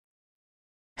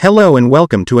Hello and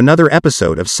welcome to another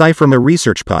episode of CYFIRMA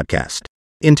Research Podcast.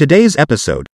 In today's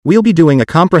episode, we'll be doing a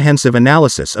comprehensive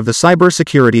analysis of the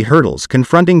cybersecurity hurdles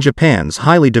confronting Japan's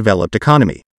highly developed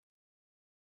economy.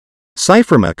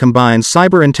 CYFIRMA combines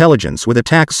cyber intelligence with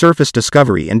attack surface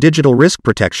discovery and digital risk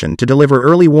protection to deliver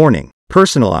early warning,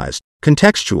 personalized,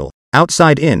 contextual,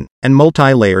 outside-in, and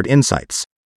multi-layered insights.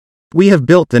 We have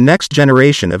built the next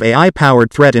generation of AI-powered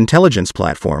threat intelligence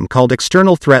platform called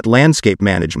External Threat Landscape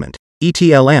Management,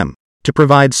 ETLM, to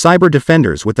provide cyber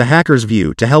defenders with the hacker's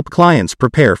view to help clients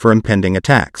prepare for impending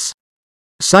attacks.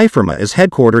 CYFIRMA is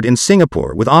headquartered in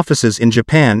Singapore with offices in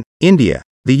Japan, India,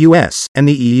 the US, and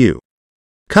the EU.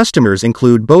 Customers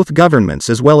include both governments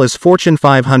as well as Fortune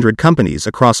 500 companies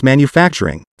across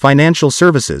manufacturing, financial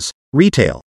services,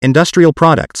 retail, industrial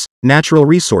products, natural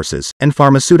resources, and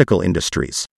pharmaceutical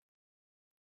industries.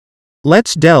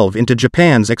 Let's delve into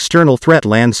Japan's external threat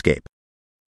landscape.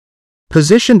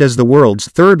 Positioned as the world's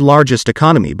third-largest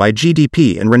economy by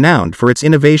GDP and renowned for its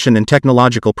innovation and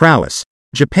technological prowess,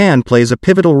 Japan plays a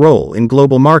pivotal role in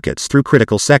global markets through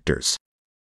critical sectors.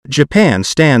 Japan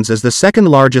stands as the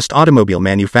second-largest automobile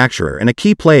manufacturer and a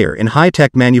key player in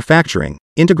high-tech manufacturing,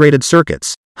 integrated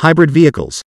circuits, hybrid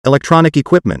vehicles, electronic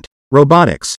equipment,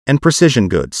 robotics, and precision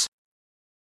goods.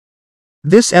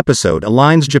 This episode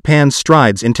aligns Japan's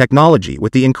strides in technology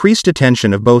with the increased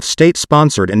attention of both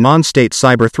state-sponsored and non-state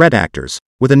cyber threat actors,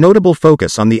 with a notable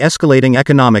focus on the escalating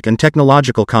economic and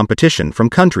technological competition from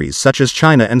countries such as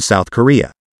China and South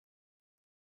Korea.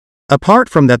 Apart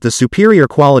from that, the superior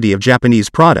quality of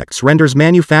Japanese products renders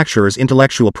manufacturers'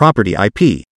 intellectual property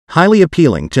IP highly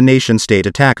appealing to nation-state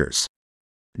attackers.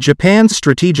 Japan's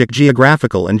strategic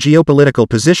geographical and geopolitical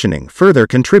positioning further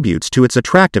contributes to its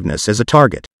attractiveness as a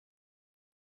target.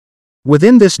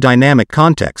 Within this dynamic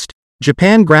context,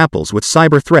 Japan grapples with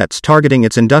cyber threats targeting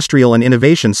its industrial and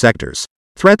innovation sectors,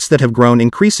 threats that have grown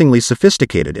increasingly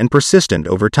sophisticated and persistent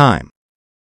over time.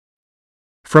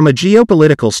 From a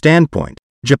geopolitical standpoint,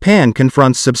 Japan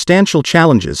confronts substantial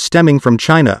challenges stemming from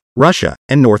China, Russia,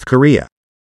 and North Korea.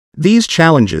 These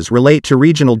challenges relate to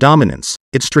regional dominance,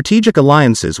 its strategic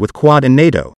alliances with Quad and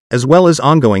NATO, as well as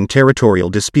ongoing territorial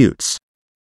disputes.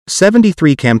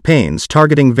 73 campaigns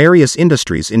targeting various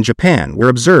industries in Japan were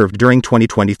observed during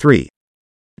 2023.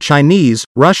 Chinese,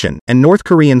 Russian, and North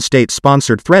Korean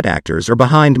state-sponsored threat actors are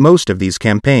behind most of these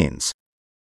campaigns.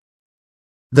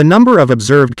 The number of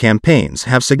observed campaigns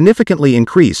have significantly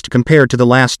increased compared to the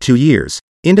last 2 years,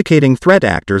 indicating threat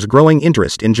actors' growing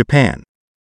interest in Japan.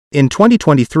 In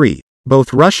 2023,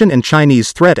 both Russian and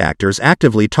Chinese threat actors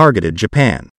actively targeted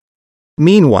Japan.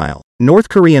 Meanwhile, North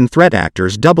Korean threat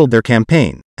actors doubled their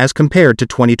campaign, as compared to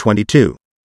 2022.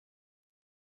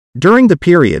 During the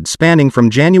period spanning from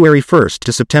January 1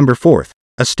 to September 4,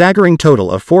 a staggering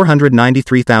total of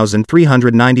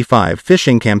 493,395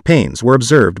 phishing campaigns were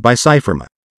observed by CYFIRMA.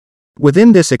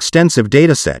 Within this extensive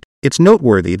dataset, it's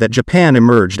noteworthy that Japan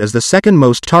emerged as the second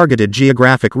most targeted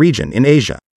geographic region in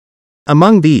Asia.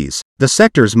 Among these, the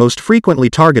sectors most frequently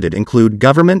targeted include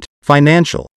government,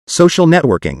 financial, social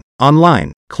networking,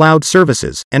 online, cloud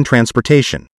services, and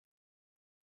transportation.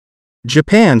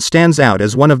 Japan stands out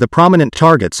as one of the prominent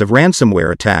targets of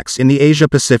ransomware attacks in the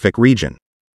Asia-Pacific region.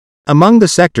 Among the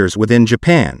sectors within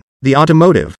Japan, the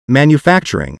automotive,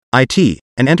 manufacturing, IT,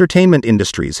 and entertainment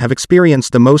industries have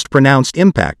experienced the most pronounced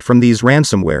impact from these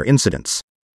ransomware incidents.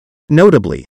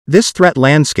 Notably, this threat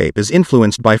landscape is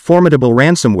influenced by formidable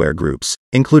ransomware groups,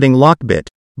 including Lockbit,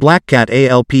 Blackcat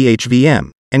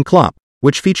ALPHVM, and Clop,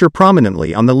 which feature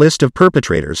prominently on the list of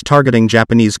perpetrators targeting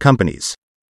Japanese companies.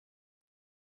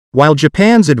 While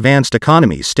Japan's advanced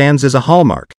economy stands as a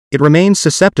hallmark, it remains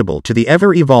susceptible to the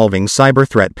ever-evolving cyber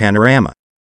threat panorama.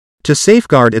 To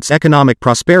safeguard its economic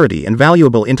prosperity and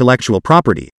valuable intellectual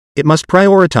property, it must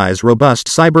prioritize robust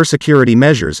cybersecurity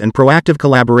measures and proactive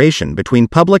collaboration between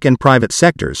public and private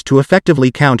sectors to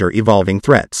effectively counter evolving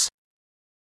threats.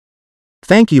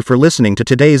 Thank you for listening to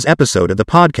today's episode of the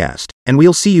podcast, and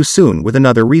we'll see you soon with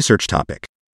another research topic.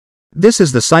 This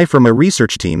is the CYFIRMA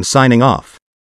research team signing off.